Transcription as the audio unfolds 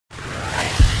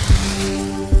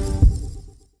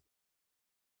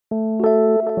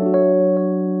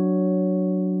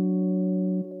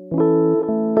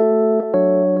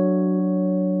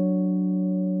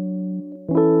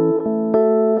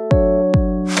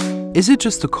Is it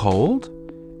just a cold?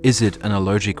 Is it an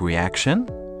allergic reaction?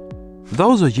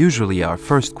 Those are usually our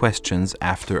first questions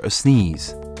after a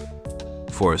sneeze.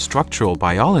 For a structural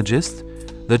biologist,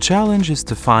 the challenge is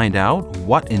to find out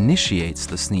what initiates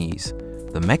the sneeze,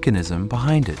 the mechanism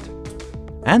behind it.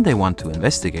 And they want to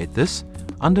investigate this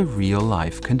under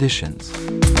real-life conditions.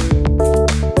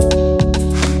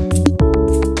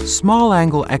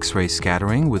 Small-angle X-ray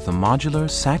scattering with the modular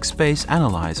SAXSpace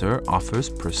analyzer offers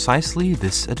precisely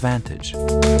this advantage.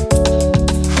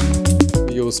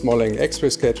 We use small-angle X-ray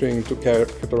scattering to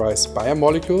characterize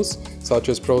biomolecules, such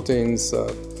as proteins,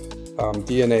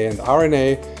 DNA and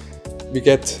RNA. We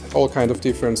get all kinds of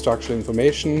different structural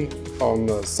information on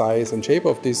the size and shape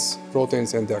of these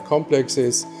proteins and their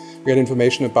complexes. We get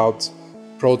information about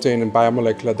protein and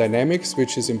biomolecular dynamics,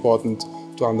 which is important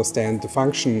to understand the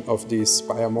function of these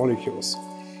biomolecules.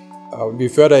 We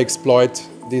further exploit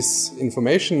this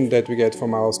information that we get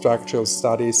from our structural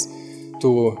studies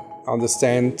to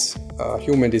understand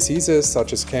human diseases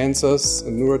such as cancers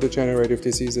and neurodegenerative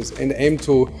diseases, and aim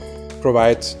to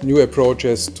provide new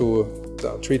approaches to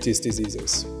treat these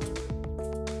diseases.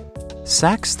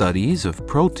 SAX studies of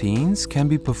proteins can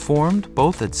be performed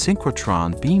both at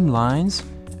synchrotron beamlines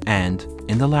and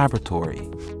in the laboratory.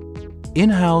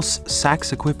 In-house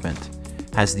SAX equipment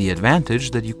has the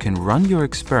advantage that you can run your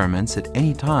experiments at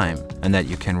any time and that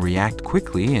you can react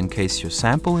quickly in case your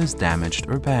sample is damaged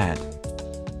or bad.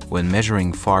 When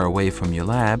measuring far away from your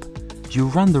lab, you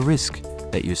run the risk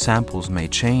that your samples may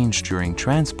change during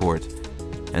transport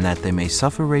and that they may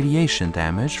suffer radiation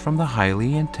damage from the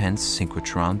highly intense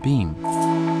synchrotron beam.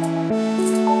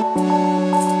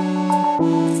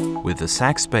 With the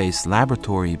SAXSpace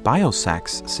Laboratory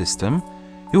BioSax system,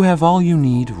 you have all you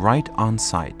need right on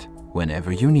site,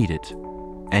 whenever you need it.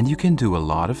 And you can do a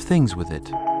lot of things with it.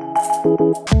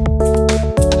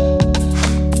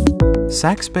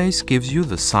 SAXSpace gives you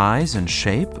the size and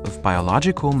shape of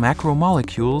biological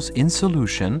macromolecules in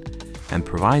solution and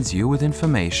provides you with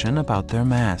information about their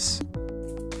mass.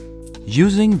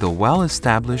 Using the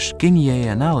well-established Guinea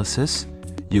analysis,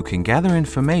 you can gather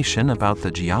information about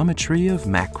the geometry of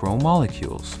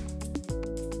macromolecules.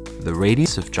 The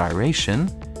radius of gyration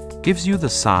gives you the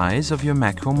size of your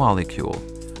macromolecule,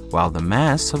 while the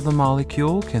mass of the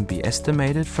molecule can be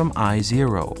estimated from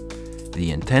I0,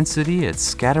 the intensity at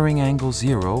scattering angle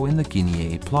 0 in the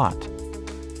Guinea plot.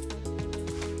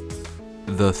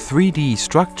 The 3D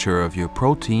structure of your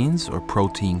proteins or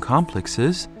protein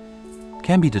complexes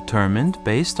can be determined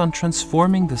based on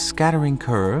transforming the scattering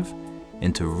curve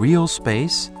into real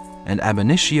space and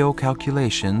ab-initio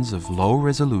calculations of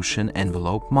low-resolution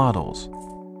envelope models.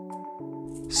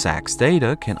 SAX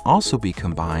data can also be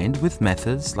combined with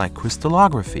methods like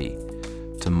crystallography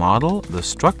to model the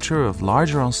structure of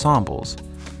larger ensembles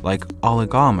like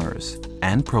oligomers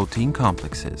and protein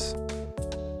complexes.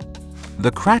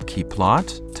 The Kratky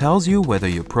plot tells you whether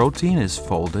your protein is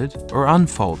folded or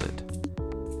unfolded.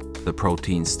 The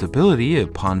protein stability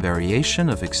upon variation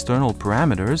of external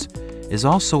parameters is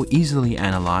also easily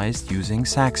analyzed using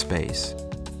SAXSpace.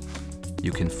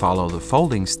 You can follow the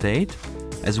folding state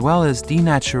as well as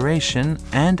denaturation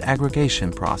and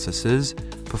aggregation processes,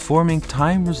 performing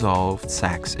time-resolved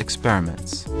SAX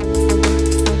experiments.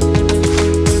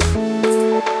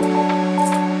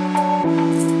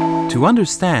 To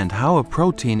understand how a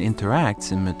protein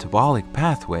interacts in metabolic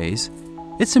pathways,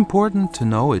 it's important to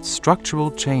know its structural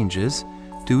changes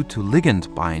due to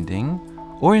ligand binding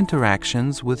or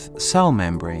interactions with cell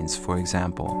membranes, for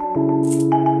example.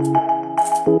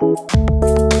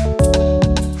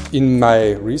 In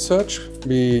my research,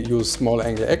 we use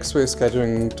small-angle X-ray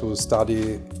scattering to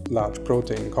study large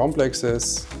protein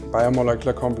complexes,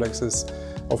 biomolecular complexes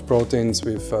of proteins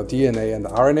with DNA and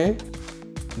RNA.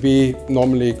 We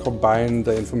normally combine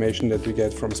the information that we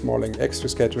get from small-angle X-ray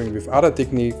scattering with other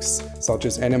techniques such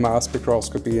as NMR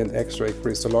spectroscopy and X-ray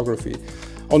crystallography.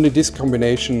 Only this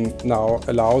combination now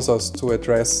allows us to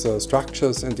address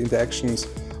structures and interactions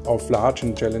of large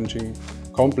and challenging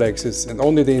complexes, and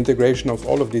only the integration of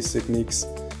all of these techniques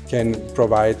can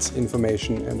provide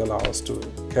information and allow us to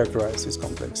characterize these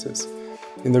complexes.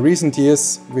 In the recent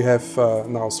years, we have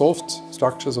now solved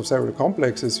structures of several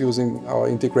complexes using our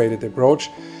integrated approach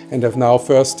and have now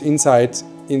first insight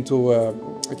into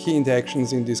key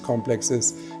interactions in these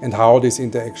complexes and how these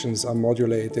interactions are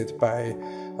modulated by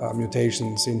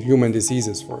mutations in human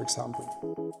diseases, for example.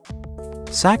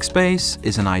 SAXSpace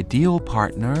is an ideal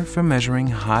partner for measuring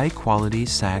high-quality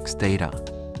SAX data.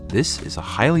 This is a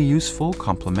highly useful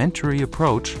complementary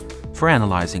approach for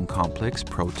analyzing complex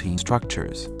protein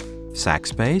structures.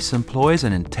 SAXSpace employs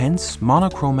an intense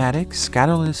monochromatic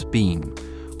scatterless beam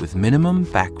with minimum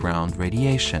background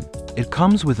radiation. It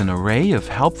comes with an array of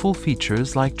helpful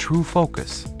features like true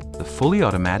focus, the fully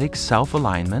automatic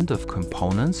self-alignment of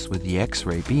components with the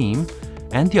X-ray beam,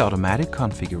 and the automatic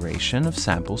configuration of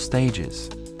sample stages.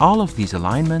 All of these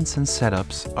alignments and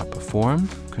setups are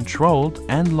performed, controlled,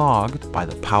 and logged by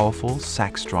the powerful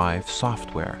SAXDrive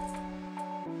software.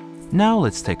 Now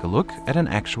let's take a look at an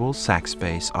actual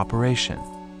SAXSpace operation.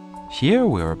 Here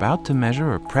we're about to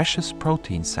measure a precious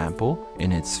protein sample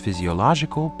in its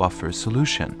physiological buffer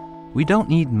solution. We don't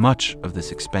need much of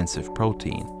this expensive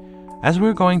protein, as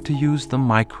we're going to use the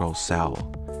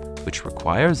microcell, which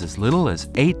requires as little as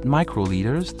 8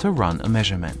 microliters to run a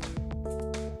measurement.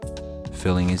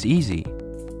 Filling is easy.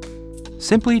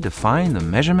 Simply define the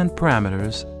measurement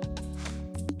parameters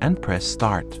and press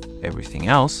start. Everything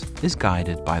else is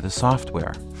guided by the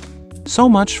software. So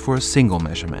much for a single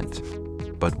measurement.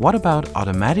 But what about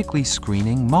automatically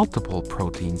screening multiple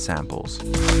protein samples?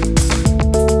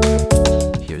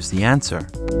 Here's the answer.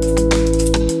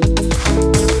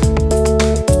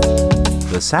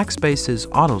 The SAXSpace's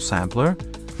auto sampler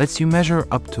lets you measure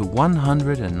up to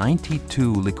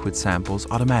 192 liquid samples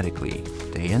automatically,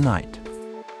 day and night.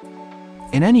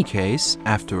 In any case,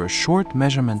 after a short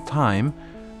measurement time,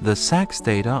 the SAX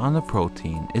data on the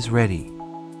protein is ready.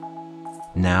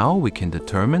 Now we can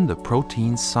determine the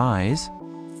protein's size,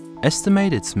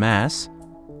 estimate its mass,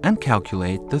 and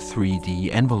calculate the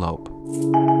 3D envelope.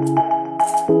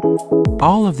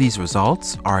 All of these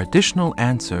results are additional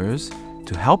answers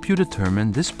to help you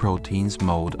determine this protein's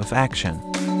mode of action.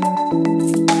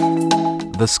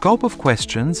 The scope of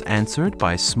questions answered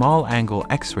by small-angle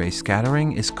X-ray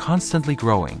scattering is constantly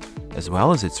growing, as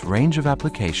well as its range of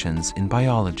applications in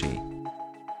biology.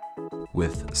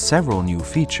 With several new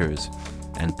features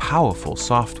and powerful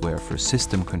software for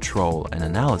system control and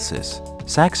analysis,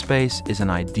 SAXSpace is an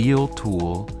ideal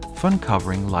tool for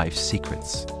uncovering life's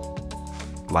secrets.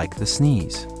 Like the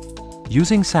sneeze.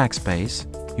 Using SAXSpace,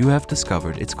 you have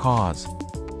discovered its cause.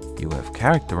 You have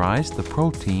characterized the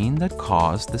protein that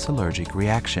caused this allergic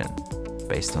reaction.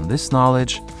 Based on this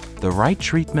knowledge, the right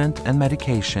treatment and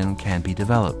medication can be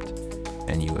developed,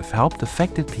 and you have helped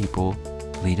affected people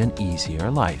lead an easier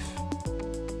life.